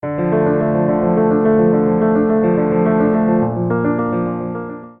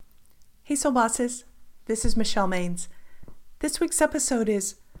Hey Soul Bosses, this is Michelle Maines. This week's episode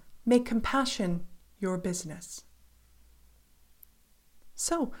is Make Compassion Your Business.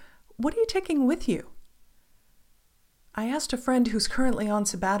 So, what are you taking with you? I asked a friend who's currently on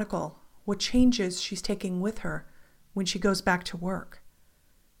sabbatical what changes she's taking with her when she goes back to work.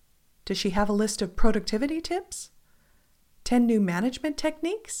 Does she have a list of productivity tips? 10 new management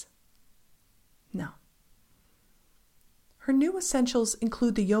techniques? No. Her new essentials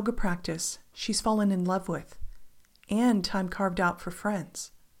include the yoga practice she's fallen in love with and time carved out for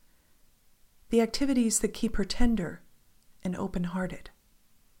friends. The activities that keep her tender and open-hearted.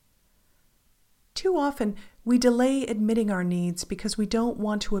 Too often, we delay admitting our needs because we don't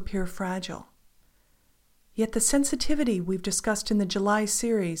want to appear fragile. Yet the sensitivity we've discussed in the July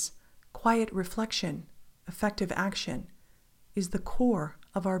series, Quiet Reflection, Effective Action, is the core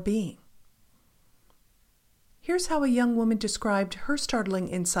of our being. Here's how a young woman described her startling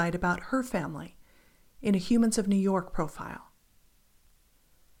insight about her family in a Humans of New York profile.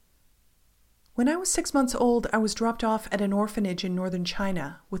 When I was 6 months old, I was dropped off at an orphanage in northern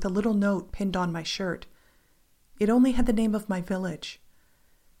China with a little note pinned on my shirt. It only had the name of my village.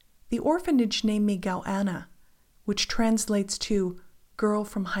 The orphanage named me Gao-Anna, which translates to Girl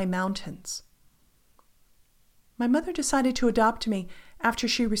from High Mountains. My mother decided to adopt me after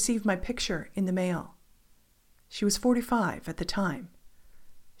she received my picture in the mail. She was 45 at the time.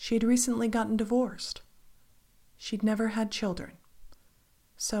 She had recently gotten divorced. She'd never had children.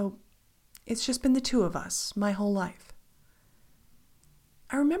 So it's just been the two of us my whole life.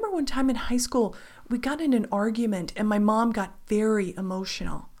 I remember one time in high school, we got in an argument and my mom got very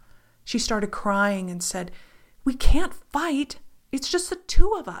emotional. She started crying and said, "We can't fight. It's just the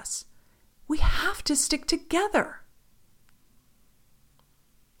two of us. We have to stick together."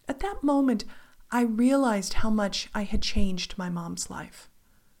 At that moment, I realized how much I had changed my mom's life.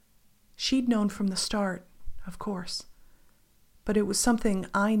 She'd known from the start, of course, but it was something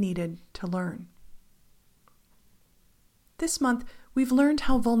I needed to learn. This month, we've learned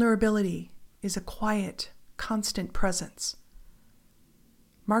how vulnerability is a quiet, constant presence.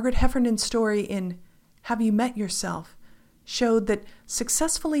 Margaret Heffernan's story in Have You Met Yourself showed that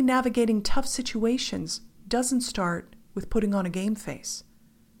successfully navigating tough situations doesn't start with putting on a game face.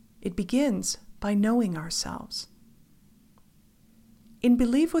 It begins by knowing ourselves. In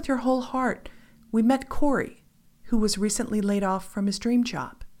Believe with Your Whole Heart, we met Corey, who was recently laid off from his dream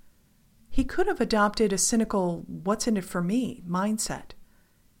job. He could have adopted a cynical, what's in it for me mindset.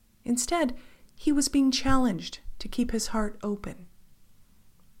 Instead, he was being challenged to keep his heart open.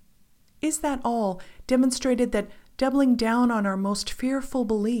 Is That All demonstrated that doubling down on our most fearful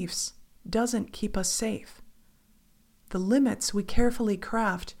beliefs doesn't keep us safe. The limits we carefully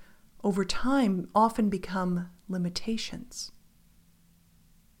craft over time often become limitations.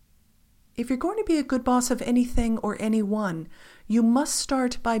 If you're going to be a good boss of anything or anyone, you must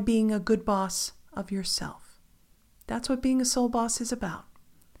start by being a good boss of yourself. That's what being a soul boss is about.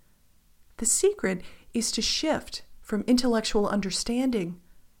 The secret is to shift from intellectual understanding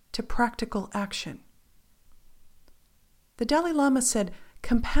to practical action. The Dalai Lama said,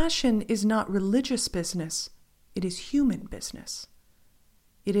 "Compassion is not religious business, it is human business.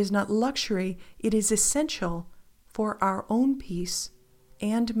 It is not luxury, it is essential for our own peace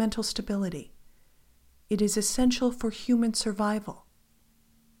and mental stability. It is essential for human survival."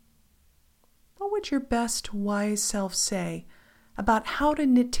 What would your best wise self say about how to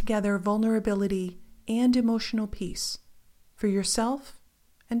knit together vulnerability and emotional peace for yourself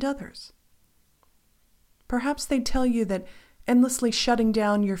and others? Perhaps they'd tell you that endlessly shutting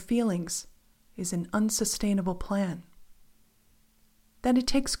down your feelings is an unsustainable plan. That it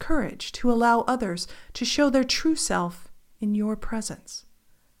takes courage to allow others to show their true self in your presence.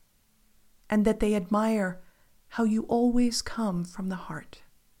 And that they admire how you always come from the heart.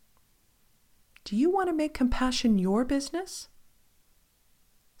 Do you want to make compassion your business?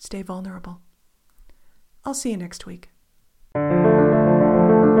 Stay vulnerable. I'll see you next week.